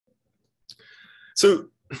So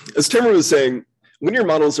as Tamara was saying, linear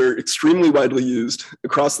models are extremely widely used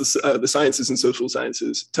across the sciences and social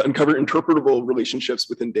sciences to uncover interpretable relationships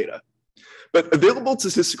within data. But available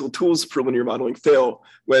statistical tools for linear modeling fail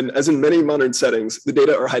when, as in many modern settings, the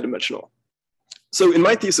data are high dimensional. So in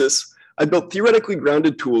my thesis, I built theoretically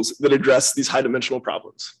grounded tools that address these high dimensional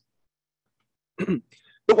problems.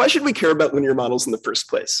 But why should we care about linear models in the first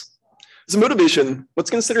place? As a motivation,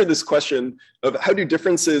 let's consider this question of how do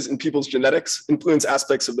differences in people's genetics influence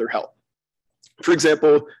aspects of their health? For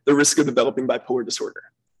example, the risk of developing bipolar disorder.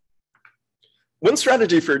 One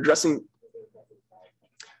strategy for addressing,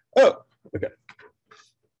 oh, okay.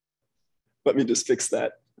 Let me just fix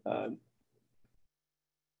that.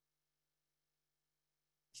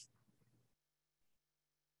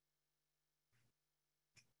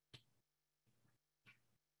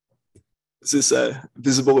 Is this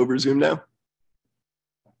visible over Zoom now?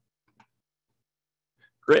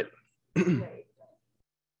 Great.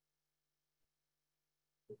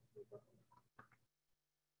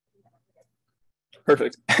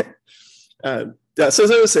 Perfect. Yeah, so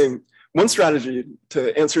as I was saying, one strategy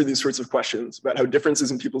to answer these sorts of questions about how differences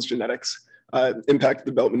in people's genetics impact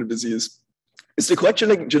the development of disease is to collect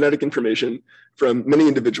genetic information from many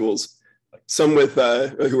individuals, some with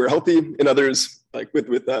who are healthy and others with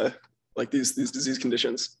these disease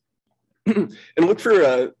conditions, and look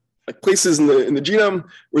for places in the genome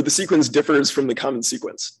where the sequence differs from the common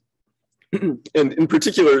sequence, and in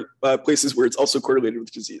particular places where it's also correlated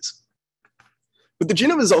with disease. But the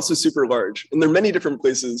genome is also super large, and there are many different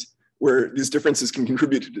places where these differences can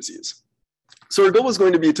contribute to disease. So our goal is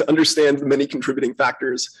going to be to understand the many contributing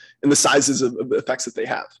factors and the sizes of the effects that they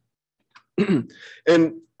have.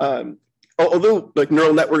 And although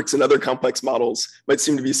neural networks and other complex models might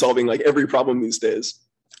seem to be solving every problem these days,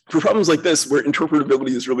 for problems like this, where interpretability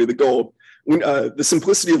is really the goal, the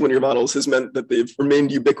simplicity of linear models has meant that they've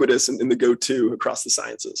remained ubiquitous in the go-to across the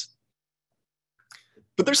sciences.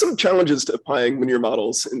 But there's some challenges to applying linear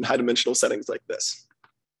models in high-dimensional settings like this.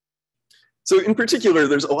 So in particular,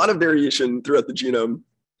 there's a lot of variation throughout the genome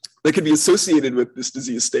that could be associated with this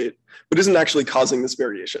disease state, but isn't actually causing this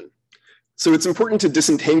variation. So it's important to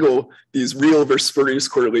disentangle these real versus spurious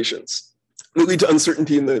correlations that lead to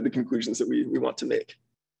uncertainty in the conclusions that we want to make.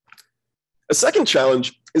 A second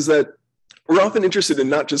challenge is that we're often interested in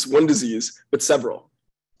not just one disease, but several.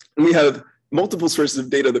 And we have multiple sources of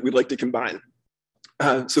data that we'd like to combine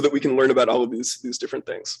so that we can learn about all of these different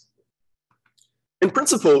things. In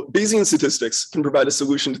principle, Bayesian statistics can provide a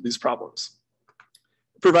solution to these problems.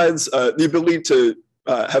 It provides the ability to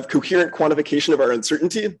have coherent quantification of our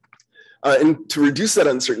uncertainty and to reduce that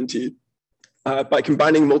uncertainty by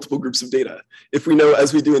combining multiple groups of data. If we know,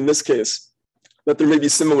 as we do in this case, that there may be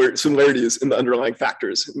similarities in the underlying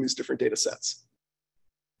factors in these different data sets.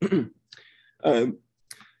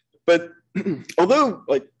 But although,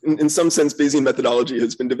 in some sense, Bayesian methodology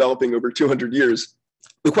has been developing over 200 years,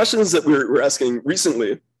 the questions that we're asking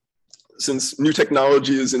recently, since new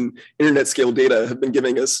technologies and internet scale data have been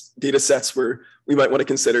giving us data sets where we might want to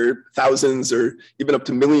consider thousands or even up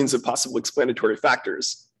to millions of possible explanatory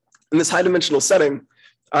factors. In this high dimensional setting,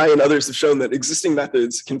 I and others have shown that existing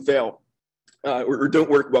methods can fail or don't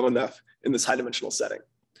work well enough in this high dimensional setting.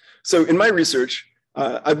 So in my research,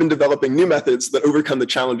 I've been developing new methods that overcome the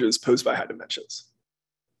challenges posed by high dimensions.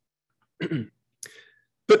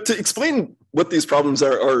 But to explain what these problems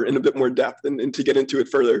are in a bit more depth and to get into it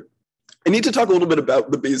further, I need to talk a little bit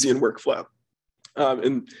about the Bayesian workflow.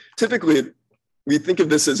 And typically, we think of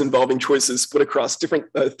this as involving choices split across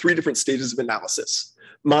three different stages of analysis: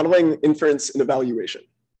 modeling, inference, and evaluation.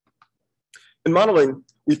 In modeling,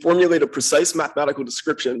 we formulate a precise mathematical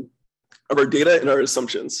description of our data and our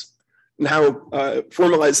assumptions, and how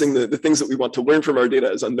formalizing the things that we want to learn from our data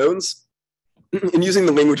as unknowns, and using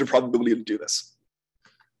the language of probability to do this.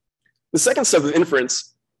 The second step of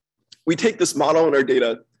inference, we take this model and our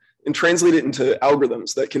data and translate it into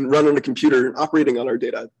algorithms that can run on a computer operating on our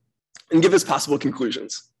data and give us possible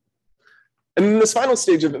conclusions. And in this final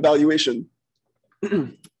stage of evaluation,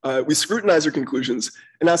 we scrutinize our conclusions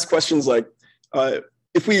and ask questions like,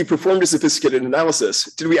 if we performed a sophisticated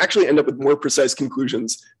analysis, did we actually end up with more precise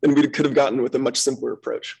conclusions than we could have gotten with a much simpler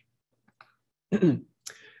approach? And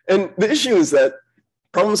the issue is that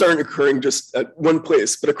problems aren't occurring just at one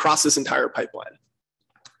place, but across this entire pipeline.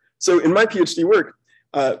 So in my PhD work,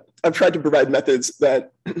 I've tried to provide methods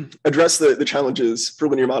that address the challenges for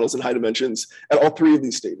linear models in high dimensions at all three of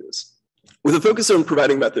these stages, with a focus on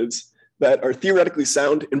providing methods that are theoretically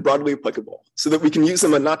sound and broadly applicable, so that we can use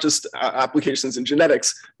them on not just applications in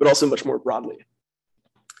genetics, but also much more broadly.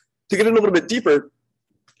 To get in a little bit deeper,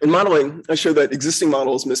 In modeling, I show that existing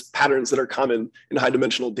models miss patterns that are common in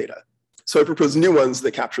high-dimensional data. So I propose new ones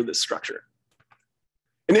that capture this structure.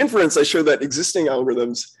 In inference, I show that existing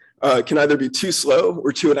algorithms can either be too slow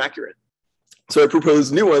or too inaccurate. So I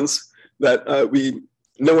propose new ones that we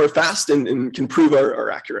know are fast and can prove are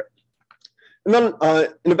accurate. And then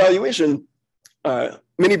in evaluation,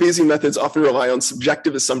 many Bayesian methods often rely on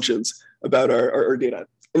subjective assumptions about our data.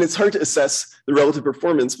 And it's hard to assess the relative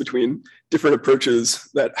performance between different approaches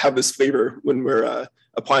that have this favor when we're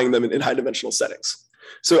applying them in high-dimensional settings.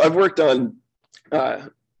 So I've worked on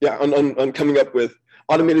coming up with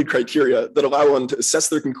automated criteria that allow one to assess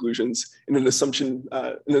their conclusions in an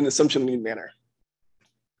assumption-lean manner.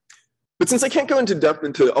 But since I can't go into depth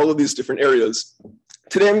into all of these different areas,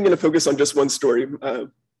 today I'm going to focus on just one story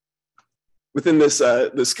within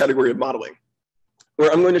this category of modeling,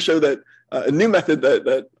 where I'm going to show that a new method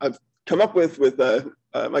that I've come up with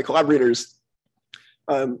my collaborators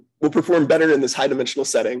will perform better in this high-dimensional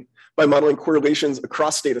setting by modeling correlations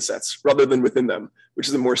across data sets rather than within them, which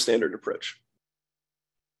is a more standard approach.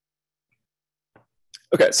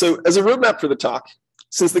 Okay, so as a roadmap for the talk,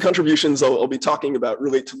 since the contributions I'll be talking about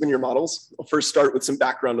relate to linear models, I'll first start with some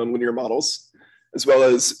background on linear models, as well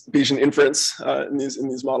as Bayesian inference in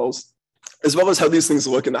these models, as well as how these things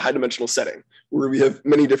look in the high-dimensional setting, where we have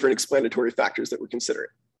many different explanatory factors that we're considering.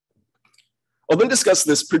 I'll then discuss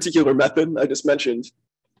this particular method I just mentioned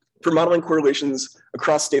for modeling correlations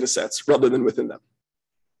across data sets rather than within them.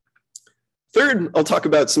 Third, I'll talk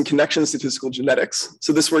about some connections to statistical genetics.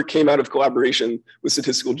 So this work came out of collaboration with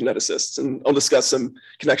statistical geneticists, and I'll discuss some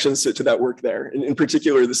connections to that work there, and in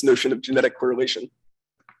particular, this notion of genetic correlation.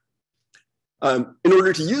 In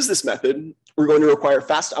order to use this method, we're going to require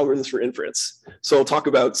fast algorithms for inference. So I'll talk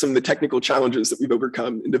about some of the technical challenges that we've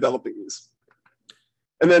overcome in developing these.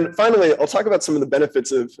 And then finally, I'll talk about some of the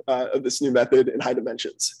benefits of this new method in high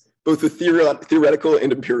dimensions, both with theoretical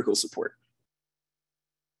and empirical support.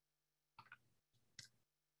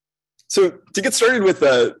 So to get started with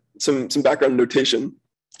some background notation,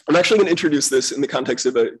 I'm actually going to introduce this in the context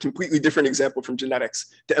of a completely different example from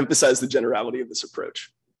genetics to emphasize the generality of this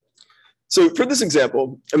approach. So for this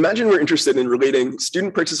example, imagine we're interested in relating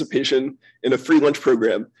student participation in a free lunch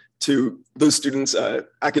program to those students'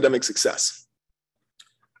 academic success.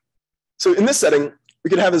 So in this setting, we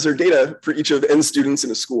could have as our data for each of n students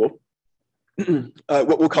in a school,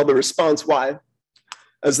 what we'll call the response y,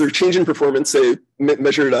 as their change in performance, say,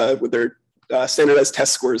 measured with their standardized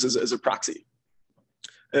test scores as a proxy.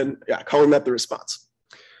 And yeah, calling that the response.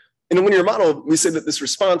 In a linear model, we say that this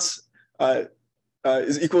response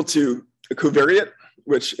is equal to a covariate,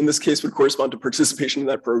 which in this case would correspond to participation in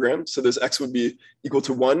that program. So this x would be equal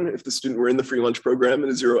to 1 if the student were in the free lunch program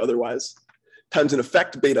and a 0 otherwise, times an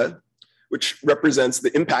effect beta, which represents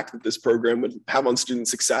the impact that this program would have on student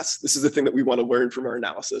success. This is the thing that we want to learn from our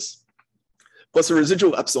analysis, plus a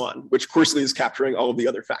residual epsilon, which coarsely is capturing all of the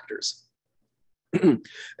other factors.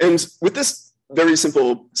 And with this very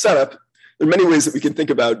simple setup, there are many ways that we can think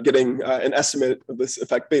about getting an estimate of this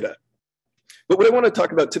effect beta. But what I want to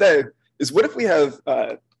talk about today is what if we have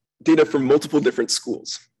data from multiple different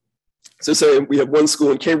schools? So say we have one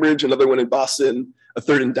school in Cambridge, another one in Boston, a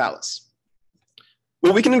third in Dallas.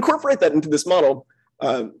 Well, we can incorporate that into this model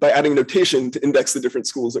by adding notation to index the different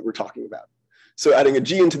schools that we're talking about. So adding a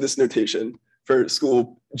G into this notation for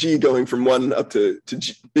school G going from 1 up to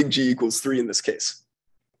G, big G equals 3 in this case.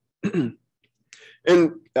 But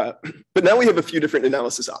now we have a few different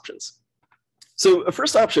analysis options. So a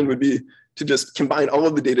first option would be to just combine all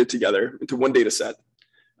of the data together into one data set,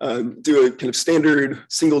 do a kind of standard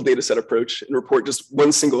single data set approach and report just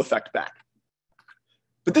one single effect back.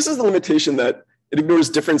 But this is the limitation that it ignores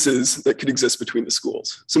differences that could exist between the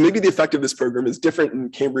schools. So maybe the effect of this program is different in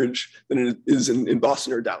Cambridge than it is in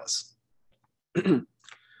Boston or Dallas.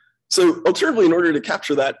 So alternatively, in order to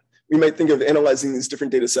capture that, we might think of analyzing these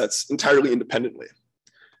different data sets entirely independently.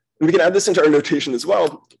 And we can add this into our notation as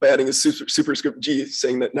well by adding a superscript G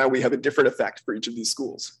saying that now we have a different effect for each of these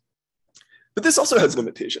schools. But this also has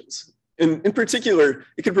limitations. In particular,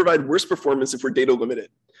 it can provide worse performance if we're data limited.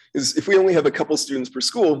 Is if we only have a couple students per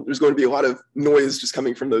school, there's going to be a lot of noise just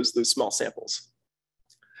coming from those small samples.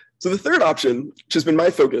 So the third option, which has been my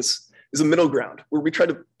focus, is a middle ground where we try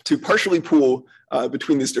to partially pool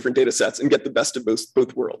between these different data sets and get the best of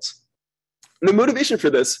both worlds. And the motivation for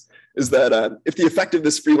this is that if the effect of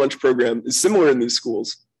this free lunch program is similar in these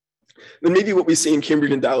schools, then maybe what we see in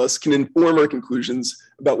Cambridge and Dallas can inform our conclusions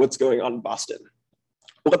about what's going on in Boston,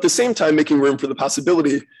 while at the same time making room for the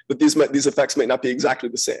possibility that these effects might not be exactly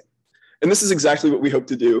the same. And this is exactly what we hope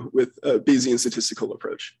to do with a Bayesian statistical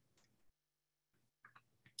approach.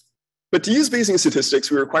 But to use Bayesian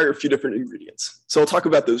statistics, we require a few different ingredients. So I'll talk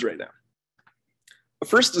about those right now.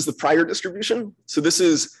 First is the prior distribution. So this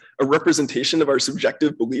is a representation of our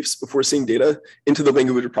subjective beliefs before seeing data into the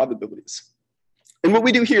language of probabilities. And what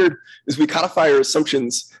we do here is we codify our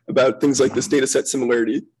assumptions about things like this data set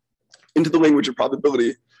similarity into the language of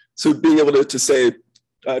probability. So being able to say,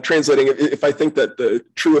 translating, if I think that the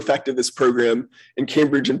true effect of this program in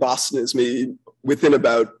Cambridge and Boston is maybe within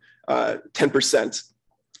about 10%,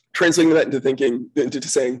 translating that into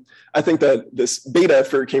saying, I think that this beta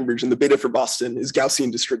for Cambridge and the beta for Boston is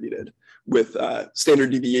Gaussian distributed with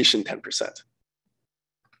standard deviation 10%.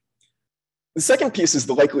 The second piece is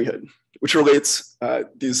the likelihood, which relates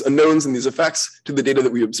these unknowns and these effects to the data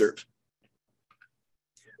that we observe.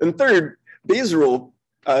 And third, Bayes' rule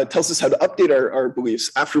tells us how to update our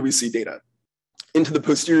beliefs after we see data into the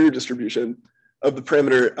posterior distribution of the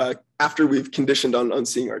parameter after we've conditioned on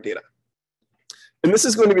seeing our data. And this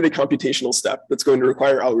is going to be the computational step that's going to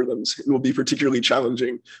require algorithms and will be particularly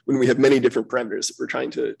challenging when we have many different parameters that we're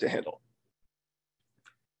trying to handle.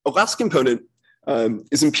 A last component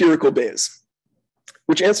is empirical Bayes,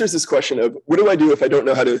 which answers this question of what do I do if I don't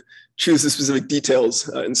know how to choose the specific details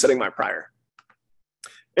in setting my prior?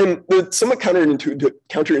 And the somewhat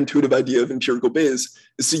counterintuitive idea of empirical Bayes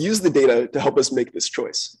is to use the data to help us make this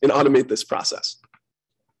choice and automate this process.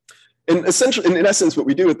 And essentially, in essence, what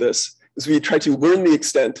we do with this is we try to learn the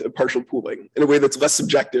extent of partial pooling in a way that's less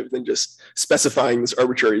subjective than just specifying this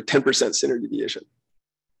arbitrary 10% standard deviation.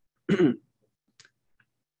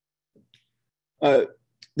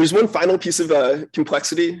 There's one final piece of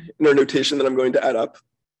complexity in our notation that I'm going to add up,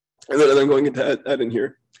 and that I'm going to add in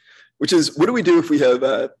here, which is what do we do if we have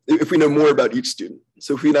if we know more about each student?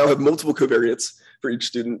 So if we now have multiple covariates for each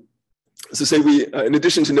student. So say we, in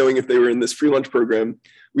addition to knowing if they were in this free lunch program,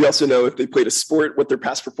 we also know if they played a sport, what their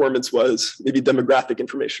past performance was, maybe demographic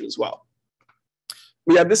information as well.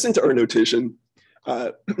 We add this into our notation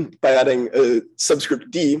by adding a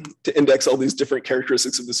subscript D to index all these different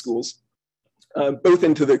characteristics of the schools, both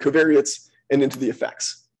into the covariates and into the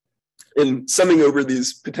effects, and summing over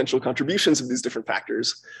these potential contributions of these different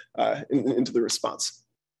factors into the response.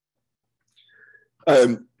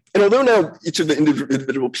 And although now each of the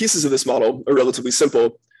individual pieces of this model are relatively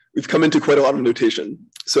simple, we've come into quite a lot of notation.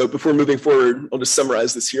 So before moving forward, I'll just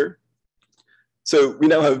summarize this here. So we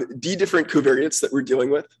now have D different covariates that we're dealing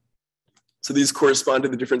with. So these correspond to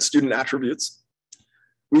the different student attributes.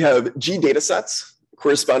 We have G datasets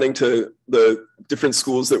corresponding to the different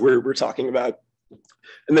schools that we're talking about.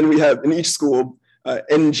 And then we have in each school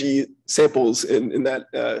NG samples in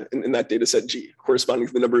that dataset G, corresponding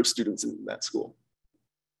to the number of students in that school.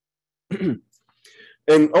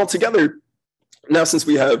 And altogether, now since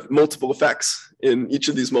we have multiple effects in each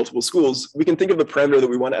of these multiple schools, we can think of the parameter that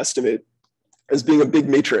we want to estimate as being a big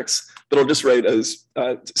matrix that I'll just write as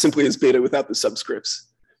simply as beta without the subscripts,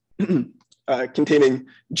 containing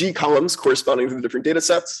G columns corresponding to the different data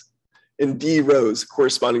sets and D rows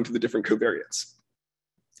corresponding to the different covariates.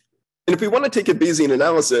 And if we want to take a Bayesian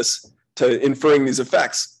analysis to inferring these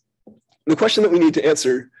effects, the question that we need to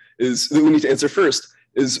answer first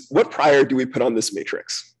is what prior do we put on this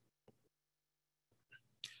matrix?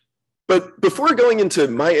 But before going into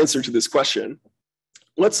my answer to this question,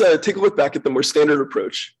 let's take a look back at the more standard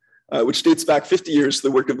approach, which dates back 50 years to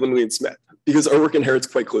the work of Hilary and Smith, because our work inherits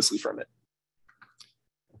quite closely from it.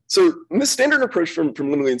 So in this standard approach from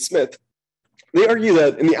Hilary and Smith, they argue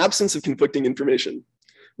that in the absence of conflicting information,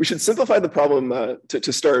 we should simplify the problem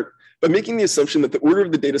to start by making the assumption that the order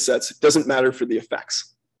of the data sets doesn't matter for the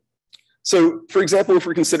effects. So for example, if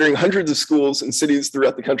we're considering hundreds of schools and cities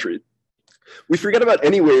throughout the country, we forget about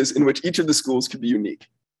any ways in which each of the schools could be unique.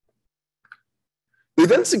 They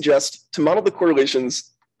then suggest to model the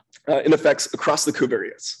correlations in effects across the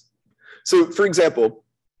covariates. So for example,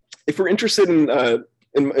 if we're interested in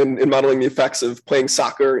modeling the effects of playing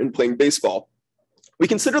soccer and playing baseball, we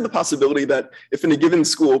consider the possibility that if in a given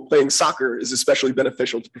school playing soccer is especially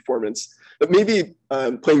beneficial to performance, that maybe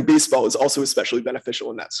playing baseball is also especially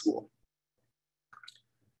beneficial in that school.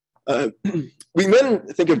 We then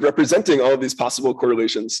think of representing all of these possible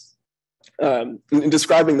correlations and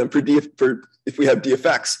describing them for if we have D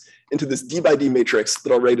effects into this D by D matrix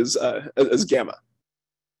that I'll write as gamma.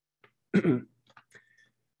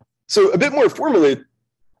 So a bit more formally,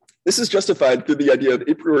 this is justified through the idea of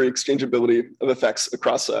a priori exchangeability of effects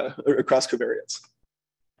across covariates.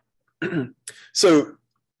 So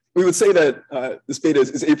we would say that this beta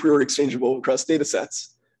is a priori exchangeable across data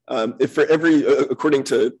sets if for every, according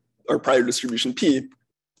to our prior distribution P,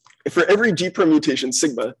 if for every G permutation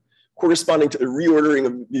sigma corresponding to a reordering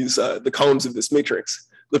of these the columns of this matrix,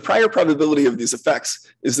 the prior probability of these effects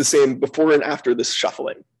is the same before and after this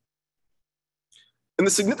shuffling. And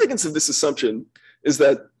the significance of this assumption is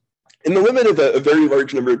that in the limit of a very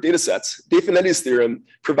large number of data sets, De Finetti's theorem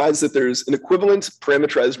provides that there's an equivalent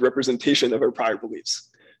parameterized representation of our prior beliefs,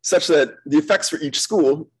 such that the effects for each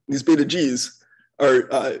school, these beta Gs,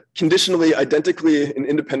 are conditionally, identically, and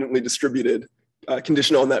independently distributed,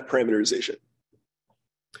 conditional on that parameterization.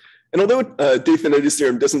 And although De Finetti's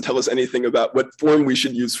theorem doesn't tell us anything about what form we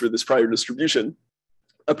should use for this prior distribution,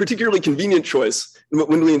 a particularly convenient choice in what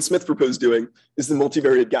Windley and Smith propose doing is the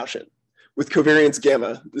multivariate Gaussian, with covariance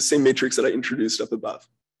gamma, the same matrix that I introduced up above.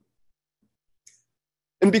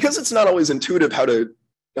 And because it's not always intuitive how to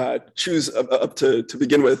choose up to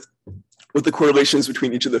begin with what the correlations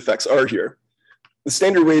between each of the effects are here, the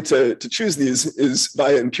standard way to choose these is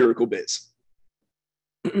via empirical Bayes.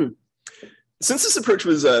 Since this approach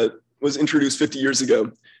was introduced 50 years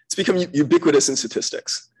ago, it's become ubiquitous in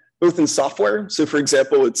statistics, both in software. So for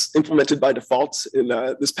example, it's implemented by default in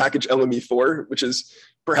this package LME4, which is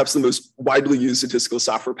perhaps the most widely used statistical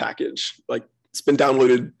software package. Like it's been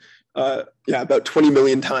downloaded about 20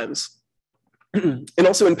 million times. And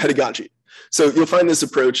also in pedagogy. So you'll find this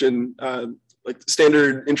approach in like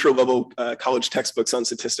standard intro level college textbooks on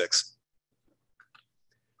statistics.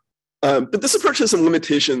 But this approach has some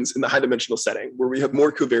limitations in the high dimensional setting where we have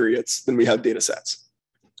more covariates than we have data sets.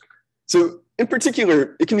 So in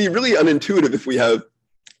particular, it can be really unintuitive if we have,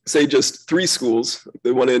 say, just 3 schools,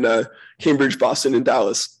 the one in Cambridge, Boston, and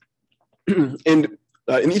Dallas. And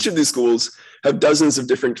in each of these schools have dozens of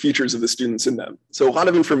different features of the students in them. So a lot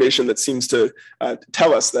of information that seems to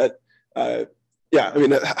tell us that,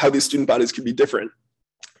 how these student bodies could be different.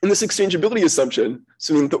 And this exchangeability assumption,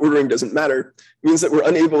 assuming that the ordering doesn't matter, means that we're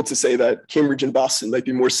unable to say that Cambridge and Boston might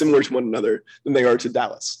be more similar to one another than they are to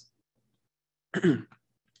Dallas.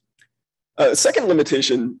 A second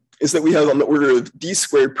limitation is that we have on the order of d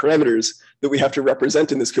squared parameters that we have to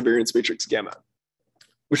represent in this covariance matrix gamma,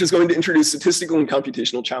 which is going to introduce statistical and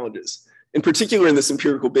computational challenges, in particular in this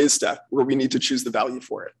empirical Bayes step where we need to choose the value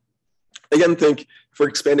for it. Again, think if we're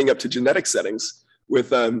expanding up to genetic settings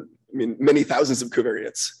with many thousands of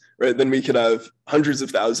covariates, right? Then we could have hundreds of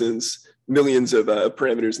thousands, millions of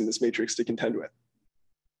parameters in this matrix to contend with.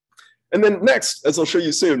 And then next, as I'll show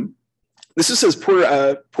you soon, this just says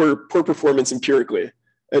poor performance empirically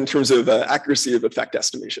in terms of accuracy of effect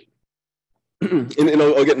estimation. and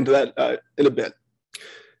I'll get into that in a bit.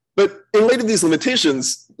 But in light of these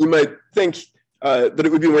limitations, you might think that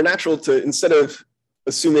it would be more natural to, instead of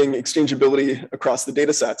assuming exchangeability across the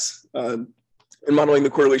data sets and modeling the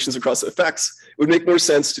correlations across the effects, it would make more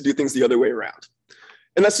sense to do things the other way around.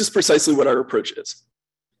 And that's just precisely what our approach is.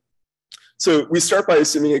 So we start by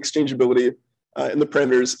assuming exchangeability in the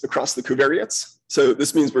parameters across the covariates. So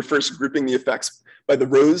this means we're first grouping the effects by the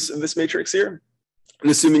rows of this matrix here,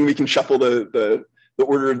 and assuming we can shuffle the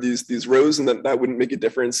order of these rows, and that wouldn't make a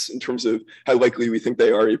difference in terms of how likely we think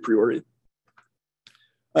they are a priori.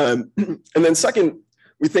 And then second,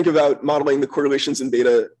 we think about modeling the correlations in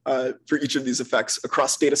data for each of these effects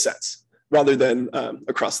across data sets, rather than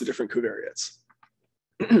across the different covariates.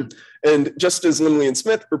 And just as Lindley and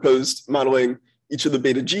Smith proposed modeling each of the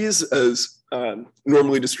beta Gs as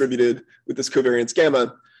normally distributed with this covariance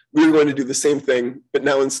gamma, we are going to do the same thing, but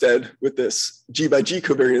now instead with this G by G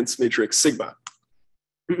covariance matrix sigma,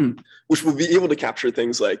 which will be able to capture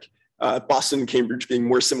things like Boston and Cambridge being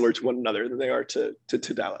more similar to one another than they are to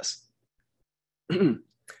Dallas.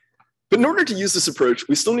 But in order to use this approach,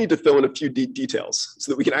 we still need to fill in a few details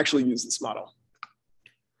so that we can actually use this model.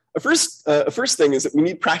 A first thing is that we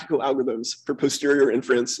need practical algorithms for posterior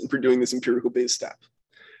inference and for doing this empirical Bayes step.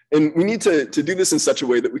 And we need to do this in such a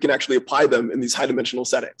way that we can actually apply them in these high dimensional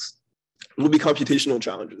settings. There will be computational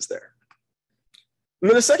challenges there. And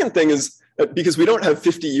then the second thing is that because we don't have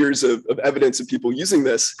 50 years of evidence of people using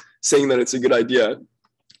this, saying that it's a good idea,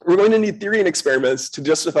 we're going to need theory and experiments to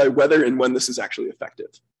justify whether and when this is actually effective.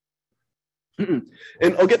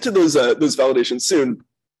 And I'll get to those validations soon.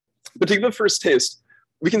 But to give a first taste,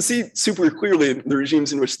 we can see super clearly the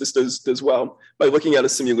regimes in which this does well by looking at a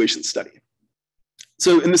simulation study.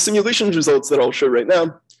 So in the simulation results that I'll show right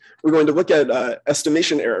now, we're going to look at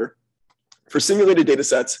estimation error for simulated data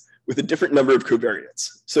sets with a different number of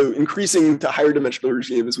covariates. So increasing to higher dimensional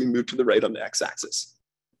regime as we move to the right on the x-axis.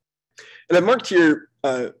 And I've marked here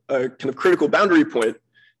a kind of critical boundary point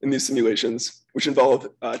in these simulations, which involve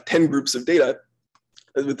 10 groups of data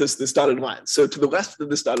with this dotted line. So to the left of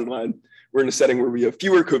this dotted line, we're in a setting where we have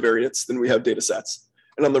fewer covariates than we have data sets.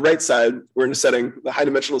 And on the right side, we're in a setting, the high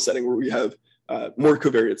dimensional setting, where we have more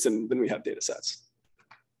covariates than we have data sets.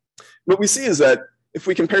 What we see is that if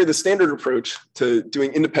we compare the standard approach to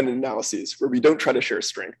doing independent analyses where we don't try to share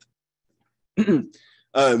strength.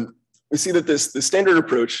 We see that the standard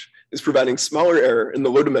approach is providing smaller error in the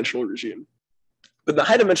low dimensional regime. But in the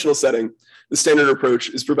high dimensional setting, the standard approach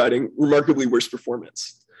is providing remarkably worse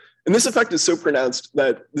performance. And this effect is so pronounced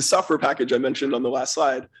that the software package I mentioned on the last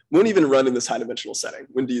slide won't even run in this high dimensional setting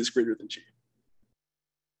when D is greater than G.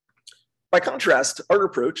 By contrast, our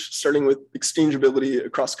approach, starting with exchangeability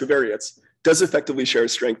across covariates, does effectively share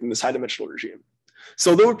strength in this high dimensional regime.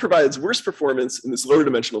 So although it provides worse performance in this lower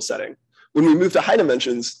dimensional setting, when we move to high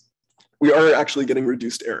dimensions, we are actually getting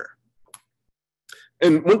reduced error.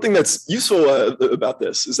 And one thing that's useful about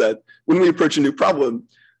this is that when we approach a new problem,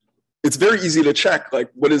 it's very easy to check, like,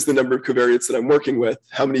 what is the number of covariates that I'm working with,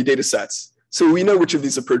 how many data sets, so we know which of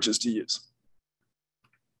these approaches to use.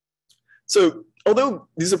 So although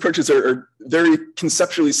these approaches are very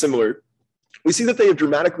conceptually similar, we see that they have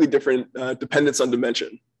dramatically different dependence on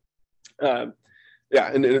dimension. And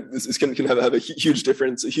this can have a huge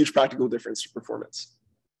difference, a huge practical difference to performance.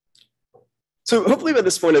 So hopefully by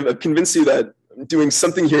this point, I've convinced you that I'm doing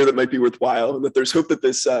something here that might be worthwhile, and that there's hope that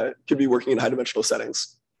this could be working in high dimensional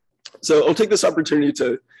settings. So I'll take this opportunity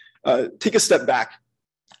to take a step back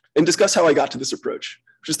and discuss how I got to this approach,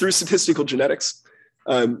 which is through statistical genetics,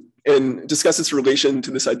 and discuss its relation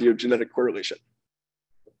to this idea of genetic correlation.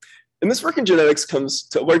 And this work in genetics comes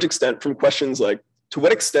to a large extent from questions like, to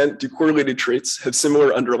what extent do correlated traits have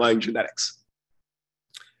similar underlying genetics?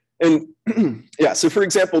 And yeah, so for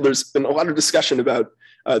example, there's been a lot of discussion about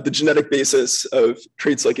the genetic basis of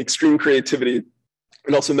traits like extreme creativity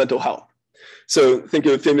and also mental health. So think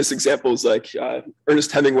of famous examples like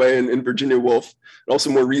Ernest Hemingway and Virginia Woolf, and also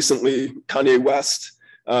more recently, Kanye West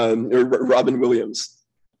or Robin Williams.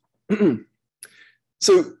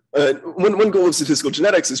 So one goal of statistical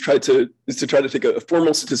genetics is to try to take a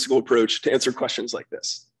formal statistical approach to answer questions like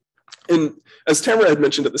this. And as Tamara had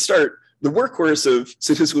mentioned at the start, the workhorse of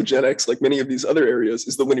statistical genetics, like many of these other areas,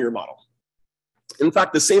 is the linear model. In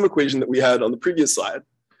fact, the same equation that we had on the previous slide.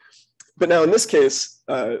 But now in this case,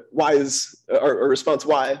 our response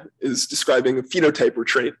Y is describing a phenotype or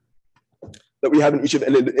trait that we have in each of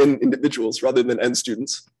n individuals rather than n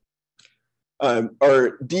students.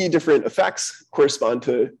 Our D different effects correspond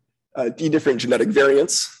to D different genetic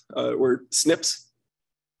variants, or SNPs.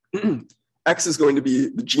 X is going to be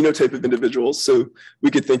the genotype of individuals. So we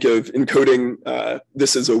could think of encoding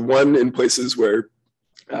this as a 1 in places where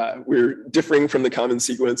we're differing from the common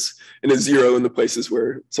sequence, and a 0 in the places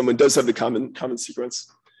where someone does have the common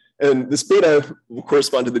sequence. And this beta will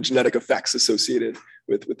correspond to the genetic effects associated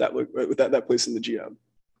with that place in the genome.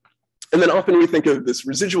 And then often we think of this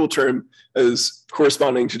residual term as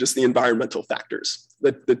corresponding to just the environmental factors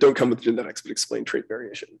that don't come with genetics but explain trait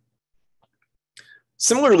variation.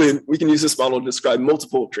 Similarly, we can use this model to describe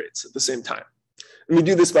multiple traits at the same time. And we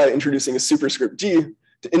do this by introducing a superscript G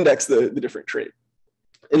to index the different trait.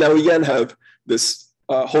 And now we again have this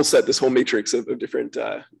whole set, this whole matrix of different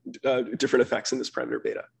effects in this parameter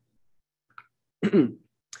beta.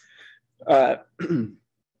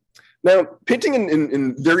 Now, painting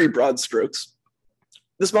in very broad strokes,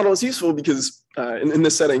 this model is useful because in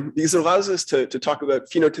this setting, because it allows us to talk about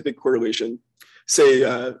phenotypic correlation,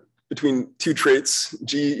 say between two traits,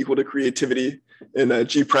 G equal to creativity and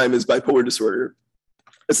G prime is bipolar disorder.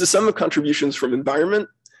 It's the sum of contributions from environment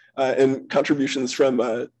and contributions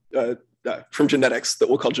from genetics that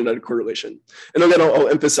we'll call genetic correlation. And again, I'll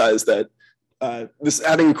emphasize that this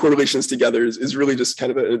adding correlations together is really just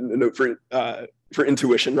kind of a note for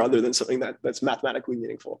intuition rather than something that's mathematically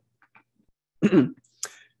meaningful.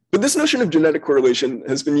 But this notion of genetic correlation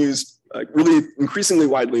has been used really increasingly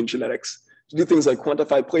widely in genetics to do things like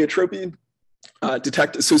quantify pleiotropy,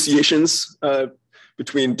 detect associations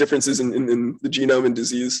between differences in the genome and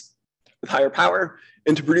disease with higher power,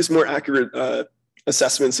 and to produce more accurate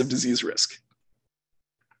assessments of disease risk.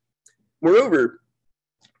 Moreover,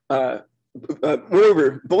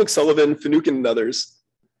 Bullock-Sullivan, Finucane, and others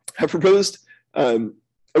have proposed that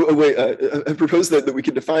we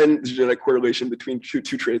could define the genetic correlation between two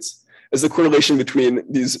traits as the correlation between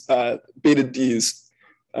these beta Ds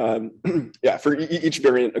for each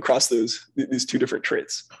variant across these two different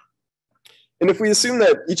traits. And if we assume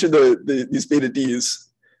that each of these beta Ds,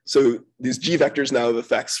 so these G vectors now of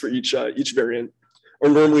effects for each variant, are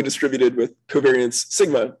normally distributed with covariance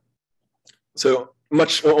sigma, so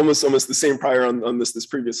almost the same prior on this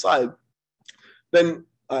previous slide, then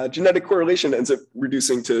genetic correlation ends up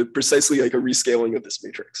reducing to precisely like a rescaling of this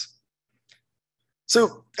matrix.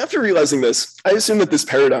 So after realizing this, I assume that this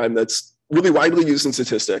paradigm that's really widely used in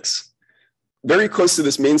statistics, very close to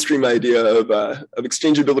this mainstream idea of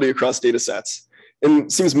exchangeability across data sets,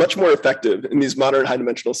 and seems much more effective in these modern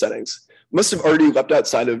high-dimensional settings, must have already leapt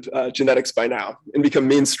outside of genetics by now and become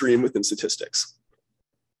mainstream within statistics.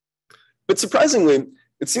 But surprisingly,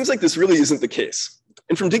 it seems like this really isn't the case.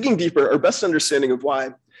 And from digging deeper, our best understanding of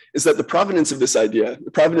why is that the provenance of this idea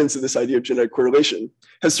of genetic correlation,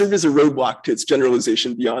 has served as a roadblock to its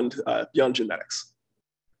generalization beyond genetics.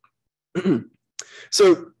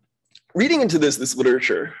 So reading into this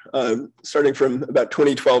literature, starting from about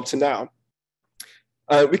 2012 to now,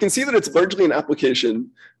 we can see that it's largely an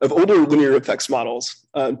application of older linear effects models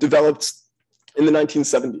developed in the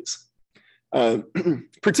 1970s,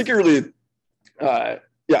 particularly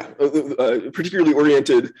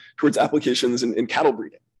oriented towards applications in cattle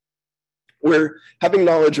breeding, where having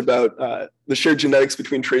knowledge about the shared genetics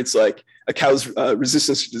between traits like a cow's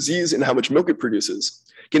resistance to disease and how much milk it produces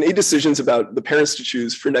can aid decisions about the parents to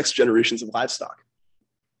choose for next generations of livestock.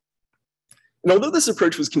 And although this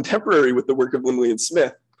approach was contemporary with the work of Lindley and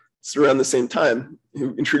Smith, it's around the same time,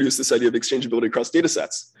 who introduced this idea of exchangeability across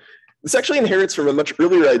datasets, this actually inherits from a much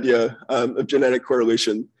earlier idea of genetic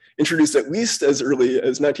correlation, introduced at least as early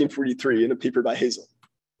as 1943 in a paper by Hazel.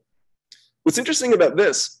 What's interesting about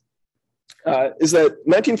this is that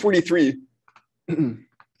 1943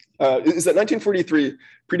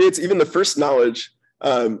 predates even the first knowledge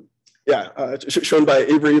shown by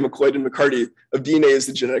Avery, McLeod, and McCarty of DNA as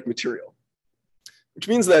the genetic material, which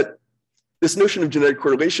means that this notion of genetic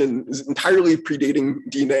correlation is entirely predating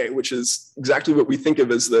DNA, which is exactly what we think of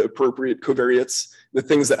as the appropriate covariates, the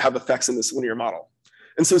things that have effects in this linear model.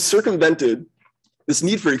 And so circumvented this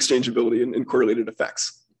need for exchangeability and correlated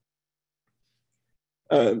effects.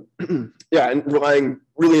 And relying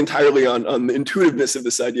really entirely on the intuitiveness of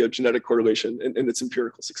this idea of genetic correlation and its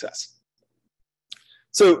empirical success.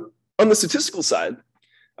 So on the statistical side,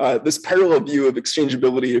 this parallel view of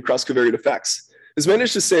exchangeability across covariate effects has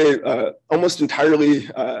managed to say almost entirely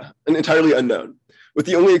unknown, with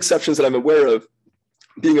the only exceptions that I'm aware of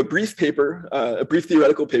being a brief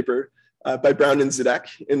theoretical paper by Brown and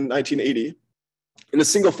Zedek in 1980, and a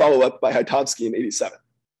single follow-up by Haitovsky in 87,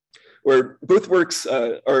 where both works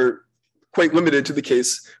are quite limited to the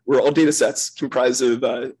case where all data sets comprise of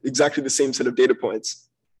exactly the same set of data points,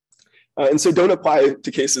 and so don't apply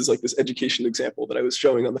to cases like this education example that I was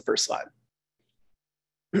showing on the first slide.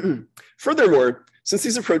 Furthermore, since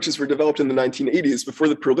these approaches were developed in the 1980s before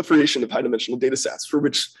the proliferation of high-dimensional data sets, for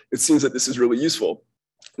which it seems that this is really useful,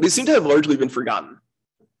 they seem to have largely been forgotten.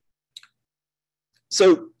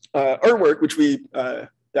 So our work, which we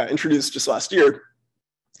introduced just last year,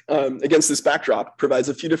 against this backdrop, provides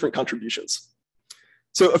a few different contributions.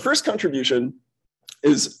 So a first contribution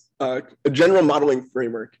is a general modeling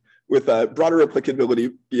framework with broader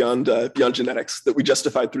applicability beyond genetics that we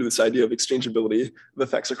justified through this idea of exchangeability of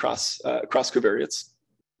effects across covariates.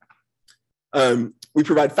 We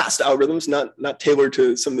provide fast algorithms, not tailored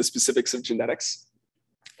to some of the specifics of genetics,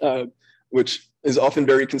 which is often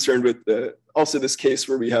very concerned with also this case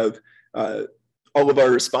where we have all of our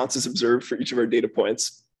responses observed for each of our data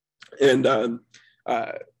points. And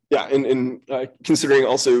considering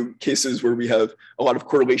also cases where we have a lot of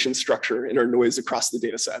correlation structure in our noise across the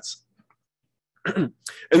data sets. And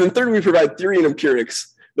then third, we provide theory and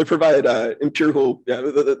empirics that provide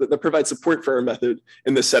that provide support for our method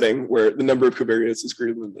in this setting where the number of covariates is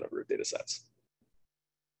greater than the number of data sets.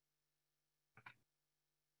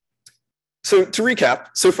 So to recap,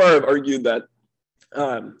 so far I've argued that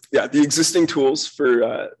the existing tools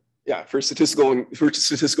for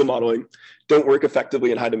statistical modeling don't work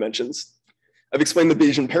effectively in high dimensions. I've explained the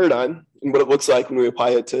Bayesian paradigm and what it looks like when we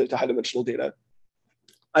apply it to high dimensional data.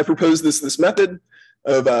 I proposed this method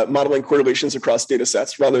of modeling correlations across data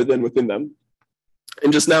sets rather than within them,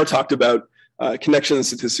 and just now talked about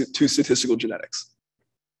connections to statistical genetics.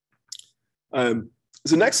 As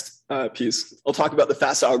the next piece, I'll talk about the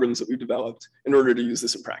fast algorithms that we've developed in order to use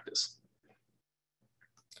this in practice.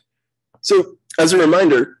 So as a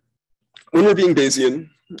reminder, when we're being Bayesian,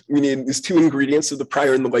 we need these two ingredients of the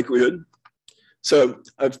prior and the likelihood. So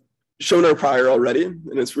I've shown our prior already,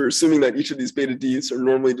 and as we're assuming that each of these beta Ds are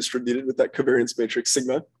normally distributed with that covariance matrix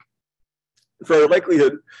sigma. For our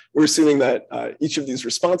likelihood, we're assuming that each of these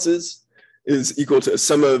responses is equal to a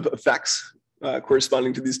sum of effects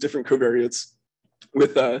corresponding to these different covariates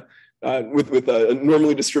with a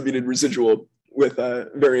normally distributed residual with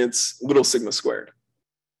variance little sigma squared.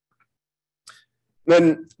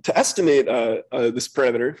 Then to estimate this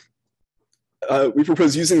parameter, we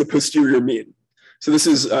propose using the posterior mean. So this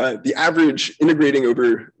is the average integrating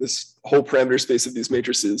over this whole parameter space of these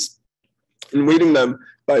matrices and weighting them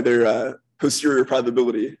by their posterior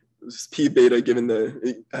probability, this p beta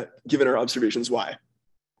given our observations y.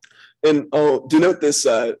 And I'll denote this,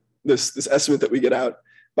 this estimate that we get out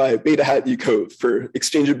by beta hat U cove for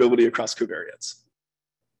exchangeability across covariates.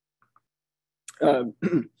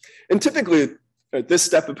 And typically, this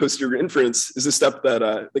step of posterior inference is a step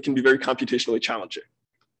that, that can be very computationally challenging.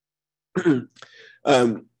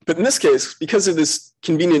 But in this case, because of this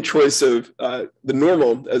convenient choice of the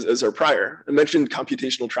normal as our prior, I mentioned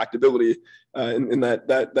computational tractability and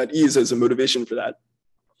that ease as a motivation for that.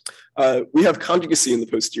 We have conjugacy in the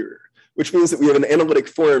posterior, which means that we have an analytic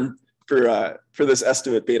form for this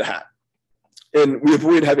estimate beta hat. And we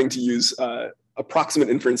avoid having to use approximate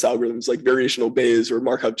inference algorithms like variational Bayes or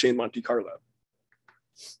Markov chain Monte Carlo.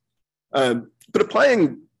 But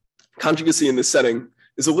applying conjugacy in this setting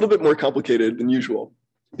is a little bit more complicated than usual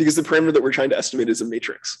because the parameter that we're trying to estimate is a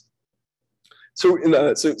matrix. So,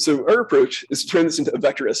 so our approach is to turn this into a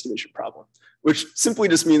vector estimation problem, which simply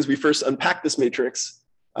just means we first unpack this matrix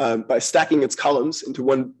by stacking its columns into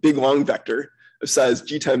one big long vector of size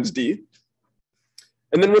g times d.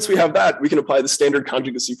 And then once we have that, we can apply the standard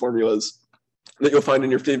conjugacy formulas that you'll find in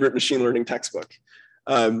your favorite machine learning textbook.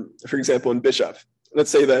 For example, in Bishop. Let's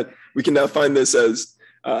say that we can now find this as,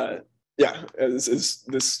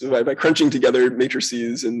 this by crunching together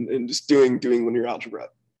matrices and just doing linear algebra,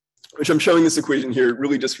 which I'm showing this equation here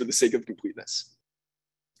really just for the sake of completeness.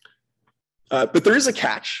 But there is a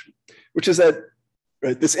catch, which is that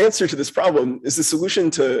this answer to this problem is the solution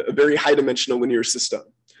to a very high dimensional linear system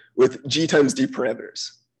with g times d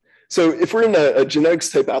parameters. So if we're in a genetics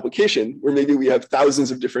type application where maybe we have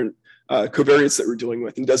thousands of different covariates that we're dealing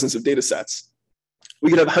with and dozens of data sets, we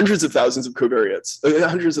could have hundreds of thousands of covariates,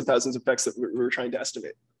 hundreds of thousands of effects that we're trying to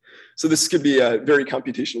estimate. So this could be very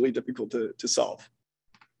computationally difficult to solve.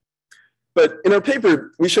 But in our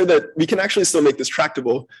paper, we show that we can actually still make this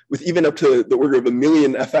tractable with even up to the order of 1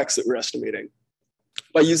 million FX that we're estimating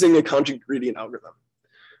by using a conjugate gradient algorithm,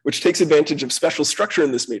 which takes advantage of special structure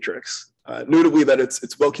in this matrix, notably that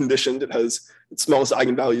it's well conditioned. It has its smallest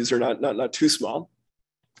eigenvalues are not too small,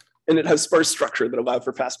 and it has sparse structure that allow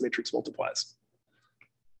for fast matrix multiplies.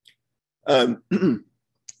 And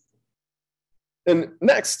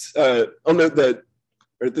next, I'll note that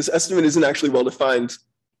this estimate isn't actually well defined.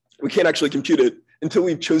 We can't actually compute it until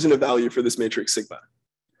we've chosen a value for this matrix sigma.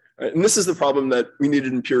 And this is the problem that we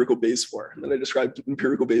needed empirical Bayes for. And I described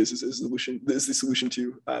empirical Bayes as the solution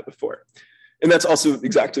to before. And that's also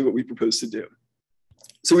exactly what we propose to do.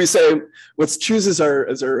 So we say, let's choose as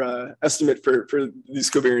our estimate for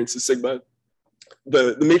these covariances sigma,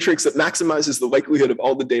 the matrix that maximizes the likelihood of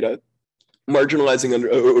all the data marginalizing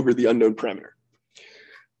over the unknown parameter.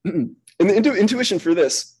 And the intuition for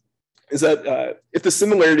this is that if the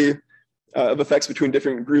similarity of effects between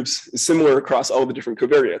different groups is similar across all the different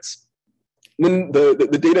covariates, then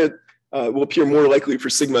the data will appear more likely for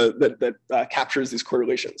sigma that captures these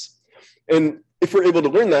correlations. And if we're able to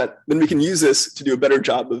learn that, then we can use this to do a better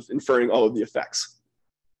job of inferring all of the effects.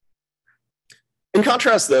 In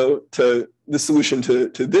contrast, though, to the solution to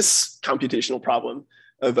this computational problem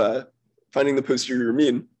of finding the posterior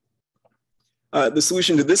mean, the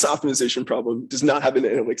solution to this optimization problem does not have an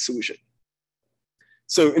analytic solution.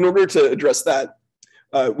 So in order to address that,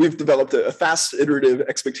 we've developed a fast iterative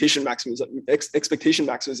expectation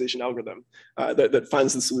maximization algorithm that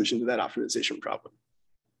finds the solution to that optimization problem.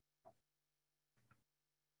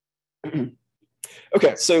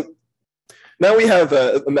 Okay, so now we have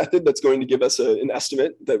a method that's going to give us an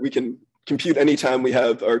estimate that we can compute anytime we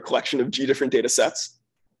have our collection of G different data sets,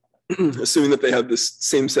 assuming that they have this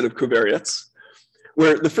same set of covariates,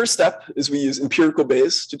 where the first step is we use empirical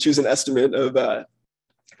Bayes to choose an estimate of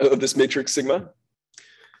this matrix sigma.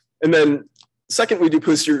 And then second, we do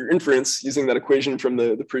posterior inference using that equation from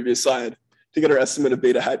the previous slide to get our estimate of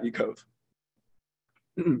beta hat U cove.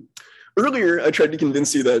 Earlier, I tried to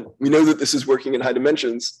convince you that we know that this is working in high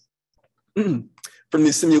dimensions from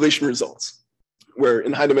these simulation results, where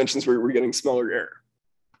in high dimensions we're getting smaller error.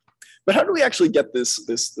 But how do we actually get this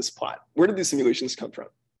plot? Where did these simulations come from?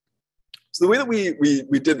 So the way that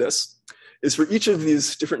we did this is for each of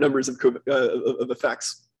these different numbers of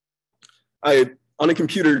effects, I, on a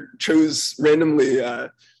computer, chose randomly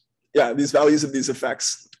these values of these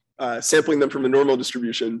effects, sampling them from a normal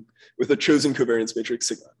distribution with a chosen covariance matrix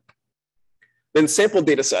sigma. Then sampled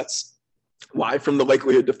data sets, Y, from the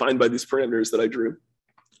likelihood defined by these parameters that I drew.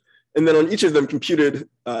 And then on each of them computed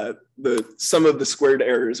the sum of the squared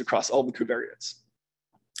errors across all the covariates.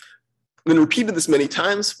 And then repeated this many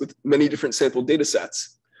times with many different sampled data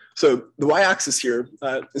sets. So the y-axis here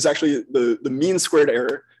is actually the mean squared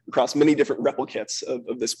error across many different replicates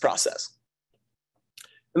of this process.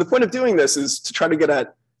 And the point of doing this is to try to get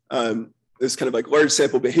at this kind of like large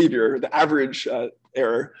sample behavior, the average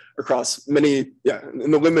error across many,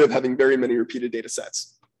 in the limit of having very many repeated data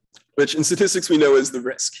sets, which in statistics we know is the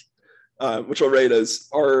risk, which I'll write as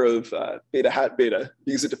R of beta hat beta,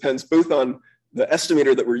 because it depends both on the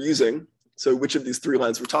estimator that we're using, so which of these three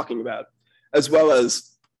lines we're talking about, as well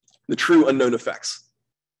as the true unknown effects.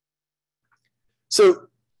 So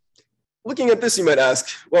looking at this, you might ask,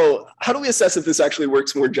 well, how do we assess if this actually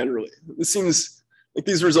works more generally? This seems like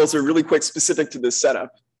these results are really quite specific to this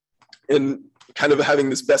setup, and kind of having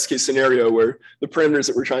this best case scenario where the parameters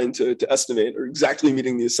that we're trying to estimate are exactly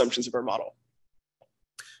meeting the assumptions of our model.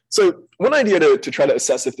 So one idea to try to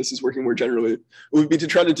assess if this is working more generally would be to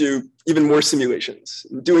try to do even more simulations,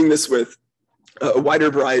 doing this with a wider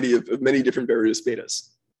variety of many different various betas.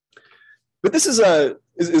 But this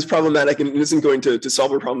is problematic and isn't going to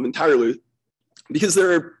solve our problem entirely, because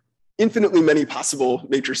there are infinitely many possible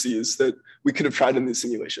matrices that we could have tried in these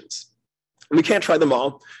simulations. And we can't try them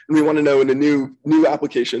all, and we want to know in a new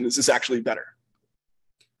application, is this actually better?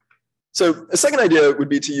 So a second idea would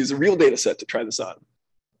be to use a real data set to try this on.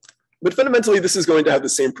 But fundamentally, this is going to have the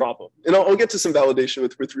same problem. And I'll get to some validation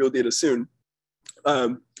with real data soon.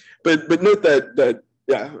 But note that,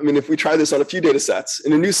 I mean, if we try this on a few data sets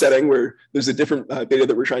in a new setting where there's a different beta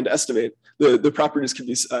that we're trying to estimate, the properties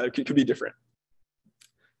could be different.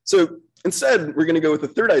 So instead, we're going to go with the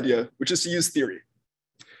third idea, which is to use theory.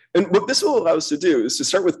 And what this will allow us to do is to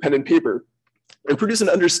start with pen and paper and produce an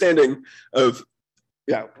understanding of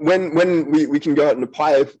when we can go out and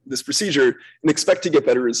apply this procedure and expect to get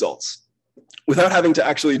better results without having to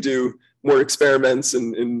actually do more experiments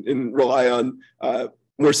and rely on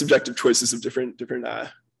more subjective choices of different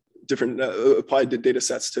applied data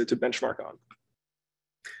sets to benchmark on.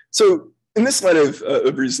 So in this line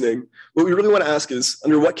of reasoning, what we really want to ask is,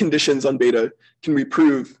 under what conditions on beta can we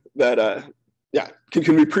prove that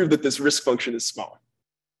can we prove that this risk function is small?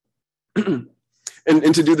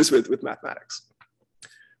 and to do this with mathematics.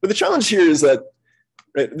 But the challenge here is that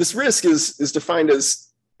this risk is defined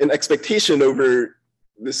as an expectation over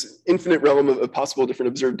this infinite realm of possible different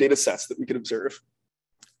observed data sets that we could observe.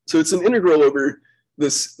 So it's an integral over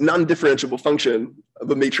this non-differentiable function of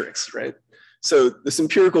a matrix, right? So this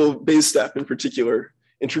empirical Bayes step in particular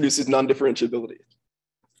introduces non-differentiability.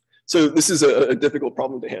 So this is a difficult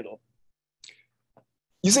problem to handle.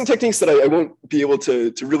 Using techniques that I won't be able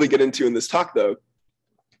to really get into in this talk, though,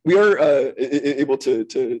 we are able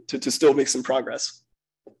to still make some progress.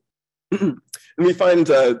 And we find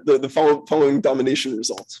the following domination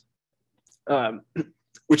result,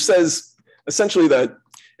 which says essentially that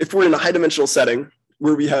if we're in a high dimensional setting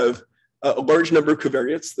where we have a large number of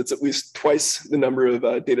covariates, that's at least twice the number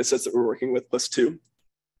of data sets that we're working with plus 2.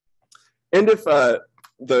 And if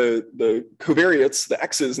the covariates, the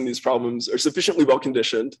X's in these problems, are sufficiently well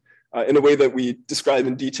conditioned in a way that we describe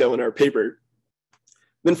in detail in our paper,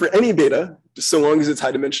 then for any beta, just so long as it's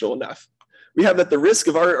high dimensional enough, we have that the risk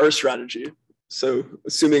of our strategy, so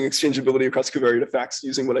assuming exchangeability across covariate effects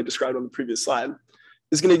using what I described on the previous slide,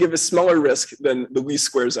 is going to give a smaller risk than the least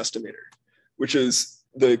squares estimator, which is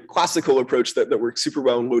the classical approach that works super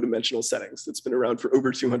well in low dimensional settings that's been around for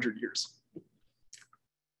over 200 years.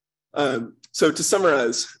 So to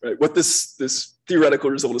summarize, right, what this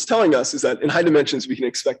theoretical result is telling us is that in high dimensions, we can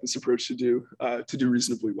expect this approach to do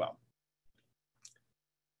reasonably well.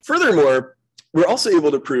 Furthermore, we're also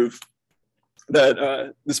able to prove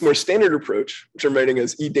that this more standard approach, which I'm writing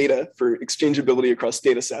as E-data for exchangeability across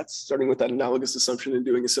data sets, starting with that analogous assumption and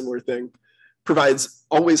doing a similar thing, provides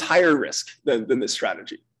always higher risk than this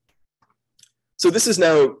strategy. So this is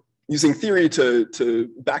now using theory to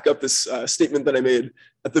back up this statement that I made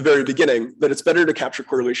at the very beginning, that it's better to capture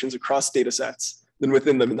correlations across data sets than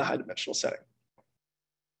within them in the high dimensional setting.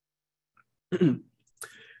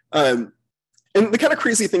 And the kind of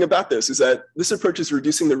crazy thing about this is that this approach is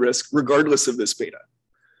reducing the risk regardless of this beta.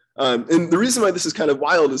 And the reason why this is kind of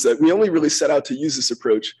wild is that we only really set out to use this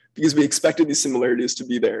approach because we expected these similarities to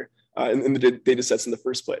be there in the data sets in the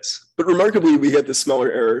first place. But remarkably, we get this smaller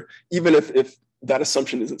error, even if that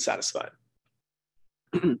assumption isn't satisfied.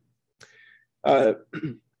 But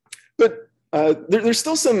there's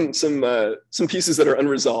still some pieces that are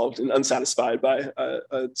unresolved and unsatisfied by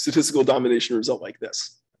a statistical domination result like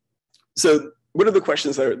this. So what are the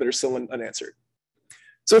questions that are still unanswered?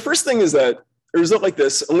 So the first thing is that a result like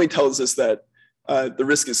this only tells us that the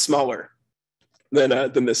risk is smaller than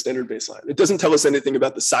the standard baseline. It doesn't tell us anything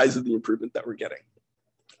about the size of the improvement that we're getting,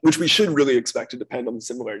 which we should really expect to depend on the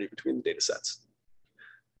similarity between the data sets.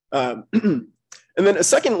 And then a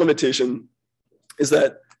second limitation is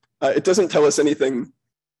that it doesn't tell us anything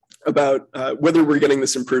about whether we're getting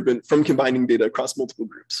this improvement from combining data across multiple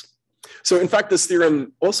groups. So in fact, this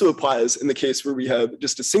theorem also applies in the case where we have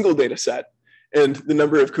just a single data set and the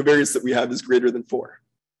number of covariates that we have is greater than 4.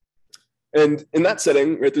 And in that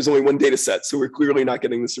setting, right, there's only one data set, so we're clearly not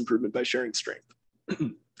getting this improvement by sharing strength.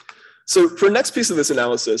 So for the next piece of this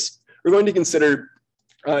analysis, we're going to consider,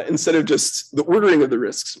 instead of just the ordering of the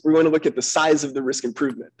risks, we're going to look at the size of the risk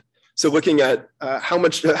improvement. So looking at how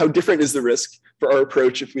different is the risk for our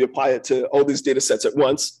approach if we apply it to all these data sets at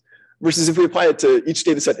once, versus if we apply it to each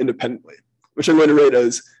data set independently, which I'm going to rate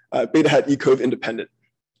as beta hat E cove independent.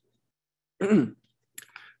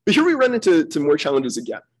 But here we run into more challenges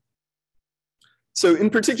again. So in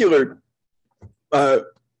particular, I'll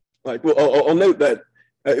note that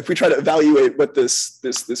if we try to evaluate what this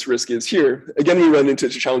risk is here, again, we run into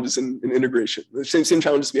challenges in integration. The same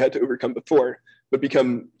challenges we had to overcome before, but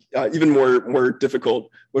become even more difficult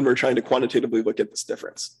when we're trying to quantitatively look at this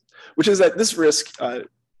difference, which is that this risk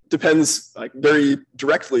depends very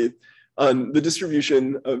directly on the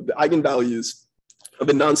distribution of the eigenvalues of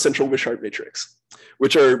a non-central Wishart matrix,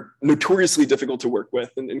 which are notoriously difficult to work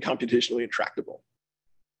with and computationally intractable.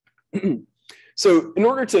 So in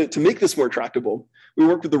order to make this more tractable, we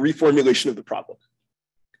work with the reformulation of the problem.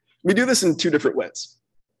 We do this in 2 different ways.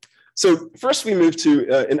 So first we move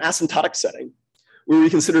to an asymptotic setting where we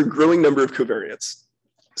consider a growing number of covariates.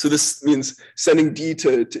 So this means setting D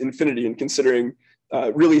to infinity and considering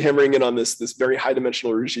really hammering in on this very high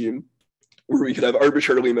dimensional regime where we could have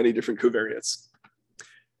arbitrarily many different covariates.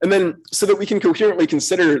 And then so that we can coherently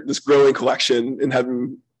consider this growing collection and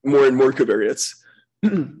having more and more covariates,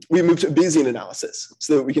 we move to Bayesian analysis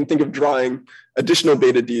so that we can think of drawing additional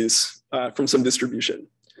beta Ds from some distribution.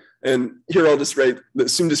 And here I'll just write the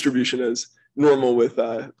assumed distribution as normal with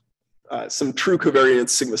some true covariance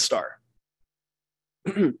sigma star.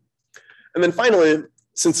 And then finally,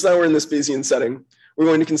 since now we're in this Bayesian setting, we're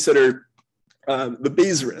going to consider the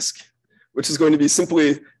Bayes risk, which is going to be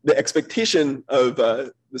simply the expectation of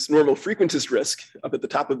this normal frequentist risk up at the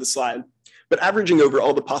top of the slide, but averaging over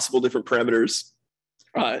all the possible different parameters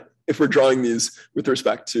if we're drawing these with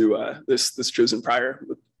respect to this chosen prior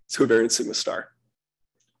with covariance sigma star.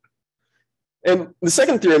 And the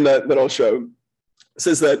second theorem that I'll show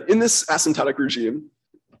says that in this asymptotic regime,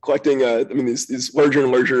 collecting these larger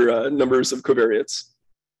and larger numbers of covariates,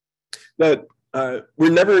 that we're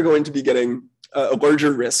never going to be getting a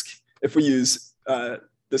larger risk if we use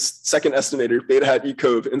this second estimator, beta hat E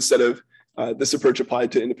cove, instead of this approach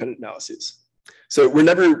applied to independent analyses. So we're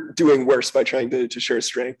never doing worse by trying to share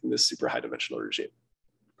strength in this super high dimensional regime.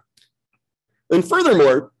 And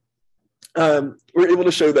furthermore, we're able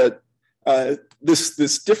to show that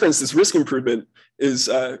this difference, this risk improvement, is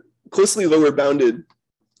closely lower bounded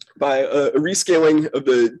by a rescaling of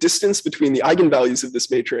the distance between the eigenvalues of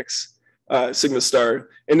this matrix, sigma star,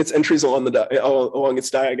 and its entries along its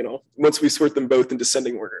diagonal, once we sort them both in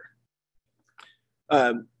descending order.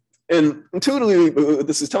 And intuitively, what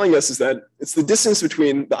this is telling us is that it's the distance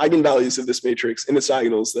between the eigenvalues of this matrix and its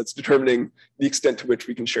diagonals that's determining the extent to which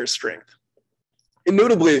we can share strength. And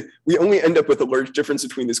notably, we only end up with a large difference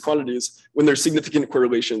between these quantities when there's significant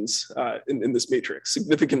correlations in this matrix,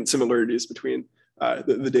 significant similarities between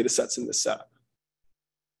the data sets in this setup.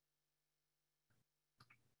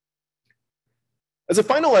 As a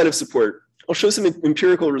final line of support, I'll show some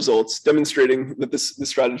empirical results demonstrating that this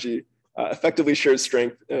strategy effectively shares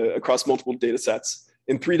strength across multiple data sets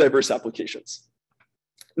in 3 diverse applications.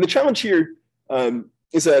 And the challenge here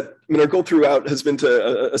is that our goal throughout has been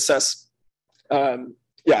to assess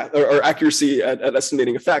our accuracy at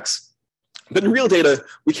estimating effects. But in real data,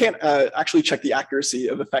 we can't actually check the accuracy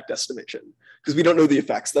of effect estimation because we don't know the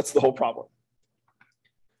effects. That's the whole problem.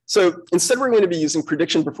 So instead, we're going to be using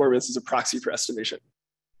prediction performance as a proxy for estimation.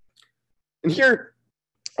 And here,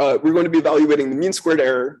 we're going to be evaluating the mean squared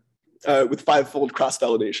error with 5-fold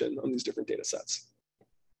cross-validation on these different data sets.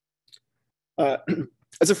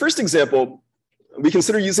 As a first example, we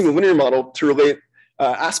consider using a linear model to relate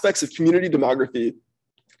aspects of community demography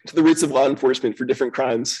to the rates of law enforcement for different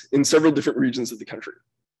crimes in several different regions of the country.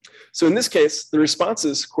 So in this case, the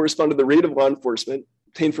responses correspond to the rate of law enforcement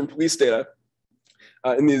obtained from police data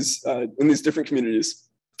in these different communities.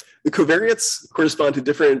 The covariates correspond to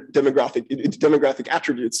different demographic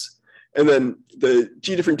attributes, and then the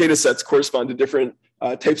G different data sets correspond to different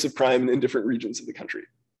types of crime in different regions of the country.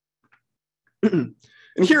 And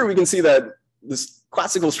here we can see that this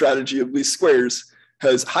classical strategy of least squares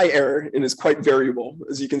has high error and is quite variable,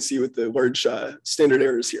 as you can see with the large standard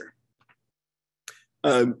errors here.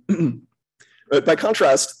 But by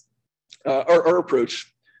contrast, our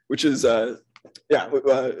approach, which is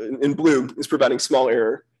in blue, is providing small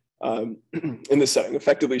error in this setting,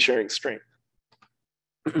 effectively sharing strength.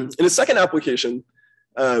 In a second application,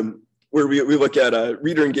 where we look at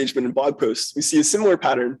reader engagement in blog posts, we see a similar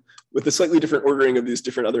pattern with a slightly different ordering of these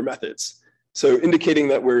different other methods. So indicating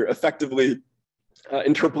that we're effectively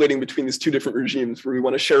interpolating between these two different regimes where we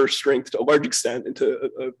want to share strength to a large extent and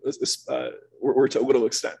to or to a little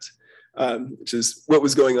extent, which is what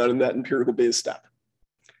was going on in that empirical Bayes step.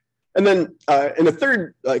 And then in a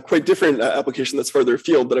third, quite different application that's further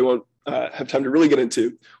afield that I won't have time to really get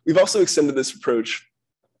into, we've also extended this approach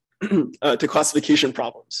to classification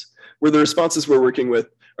problems, where the responses we're working with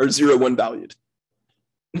are 0, 1 valued.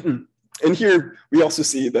 And here we also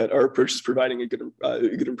see that our approach is providing a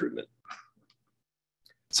good improvement.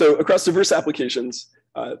 So across diverse applications,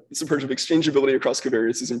 this approach of exchangeability across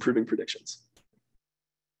covariates is improving predictions.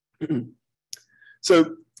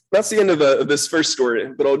 So that's the end of this first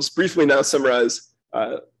story, but I'll just briefly now summarize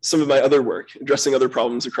some of my other work addressing other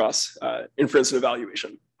problems across inference and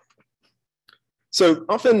evaluation. So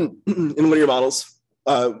often in linear models,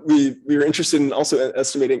 we are interested in also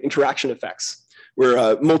estimating interaction effects,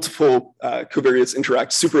 where multiple covariates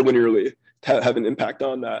interact superlinearly to have an impact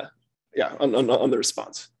on the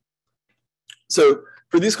response. So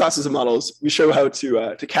for these classes of models, we show how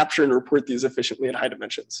to capture and report these efficiently at high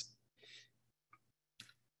dimensions.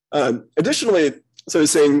 Additionally, so I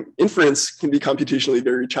was saying inference can be computationally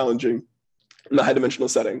very challenging in the high dimensional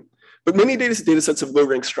setting, but many data sets have low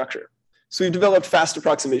rank structure. So we've developed fast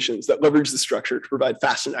approximations that leverage the structure to provide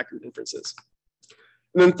fast and accurate inferences.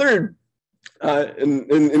 And then third,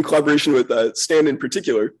 in collaboration with Stan in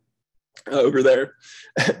particular over there,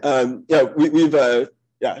 we've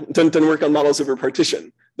done work on models over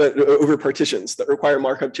partitions that require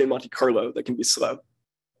Markov chain Monte Carlo that can be slow.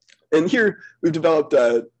 And here we've developed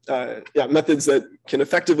methods that can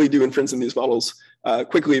effectively do inference in these models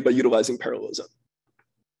quickly by utilizing parallelism.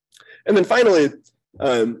 And then finally,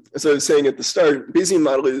 as I was saying at the start,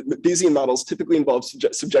 Bayesian models typically involve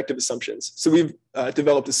subjective assumptions. So we've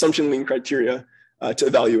developed assumption lean criteria to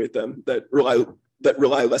evaluate them that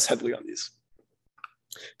rely less heavily on these.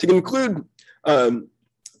 To conclude,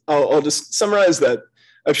 I'll just summarize that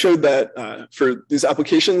I've showed that for these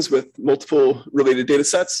applications with multiple related data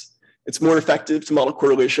sets, it's more effective to model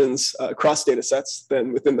correlations across data sets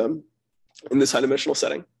than within them in this high dimensional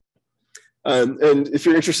setting. And if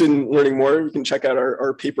you're interested in learning more, you can check out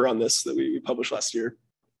our paper on this that we published last year.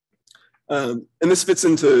 And this fits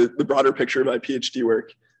into the broader picture of my PhD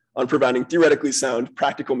work on providing theoretically sound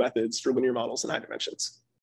practical methods for linear models in high dimensions.